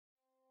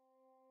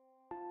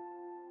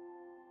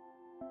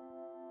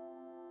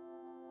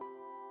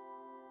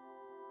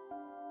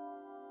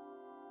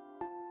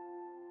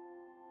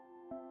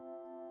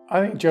I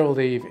think Gerald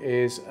Eve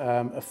is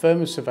a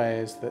firm of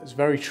surveyors that's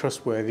very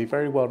trustworthy,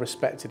 very well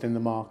respected in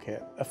the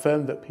market, a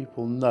firm that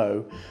people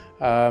know,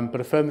 but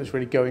a firm that's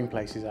really going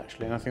places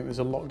actually. And I think there's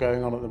a lot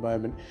going on at the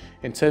moment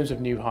in terms of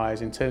new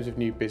hires, in terms of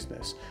new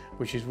business,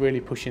 which is really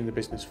pushing the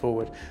business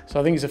forward. So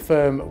I think it's a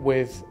firm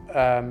with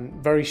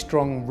very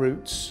strong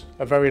roots,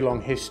 a very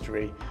long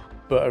history,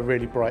 but a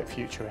really bright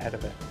future ahead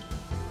of it.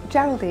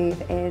 Gerald Eve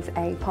is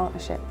a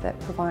partnership that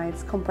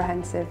provides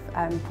comprehensive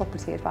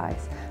property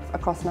advice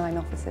across 9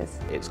 offices.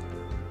 It's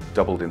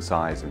doubled in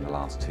size in the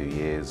last 2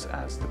 years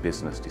as the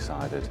business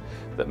decided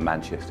that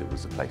Manchester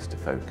was the place to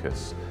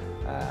focus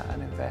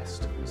and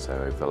invest. And so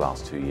over the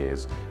last 2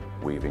 years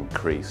we've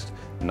increased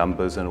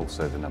numbers and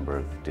also the number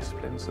of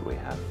disciplines that we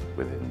have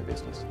within the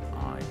business.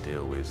 I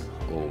deal with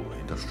all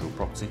industrial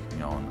property,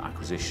 on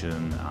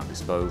acquisition and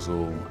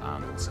disposal,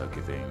 and also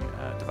giving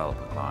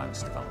developer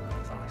clients development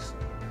advice.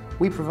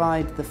 We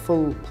provide the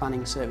full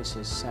planning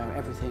services, so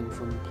everything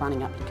from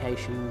planning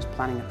applications,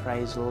 planning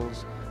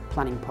appraisals,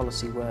 planning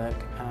policy work,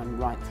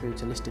 right through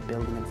to listed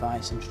building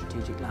advice and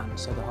strategic land,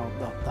 so the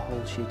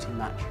whole shooting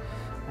match.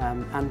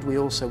 And we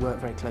also work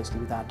very closely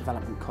with our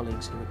development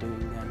colleagues who are doing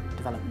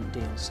development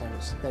deals,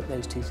 so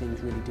those two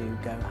things really do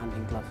go hand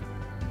in glove.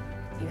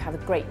 You have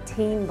a great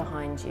team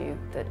behind you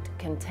that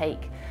can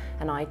take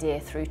an idea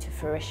through to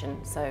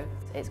fruition, so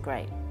it's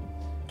great.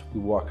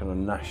 We work on a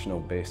national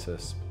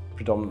basis,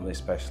 predominantly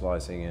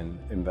specialising in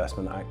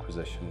investment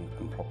acquisition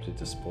and property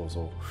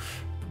disposal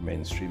for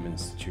mainstream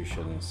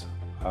institutions.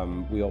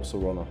 We also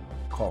run a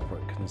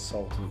corporate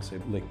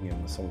consultancy linking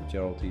in with some of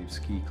Gerald Eve's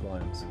key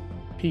clients.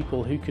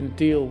 People who can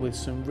deal with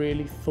some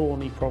really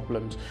thorny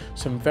problems,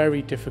 some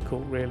very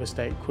difficult real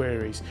estate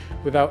queries,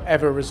 without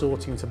ever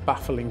resorting to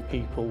baffling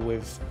people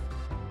with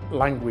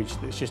language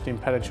that's just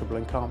impenetrable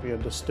and can't be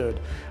understood.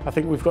 I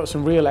think we've got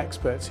some real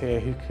experts here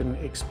who can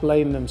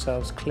explain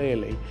themselves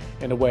clearly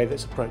in a way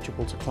that's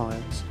approachable to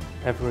clients.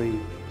 Every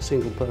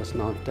single person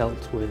I've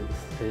dealt with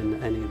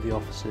in any of the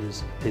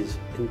offices is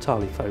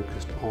entirely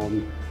focused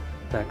on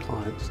their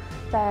clients.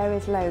 There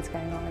is loads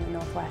going on in the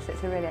Northwest.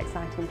 It's a really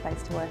exciting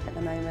place to work at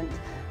the moment.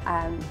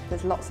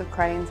 There's lots of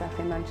cranes up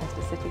in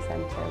Manchester city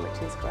centre,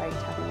 which is great,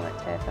 having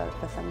worked here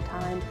for some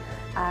time.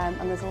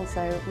 And there's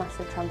also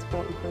massive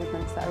transport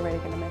improvements that are really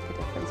going to make a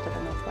difference to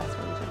the Northwest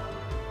region.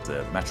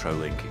 The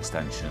Metrolink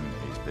extension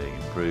is being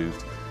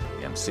improved,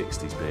 the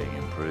M60 is being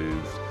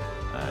improved,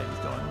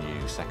 you've got a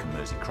new second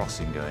Mersey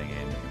crossing going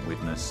in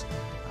Widnes,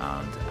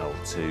 and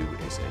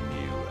L2 is a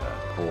new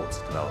port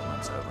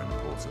development over in the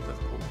Port of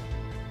Liverpool.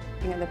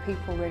 You know, the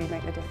people really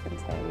make the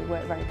difference here. We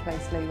work very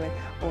closely with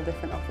all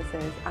different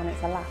offices and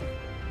it's a laugh.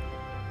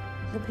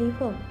 The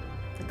people,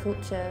 the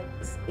culture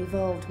has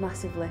evolved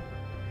massively,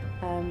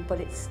 but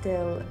it's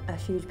still a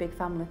huge big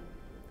family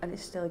and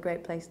it's still a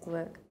great place to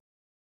work.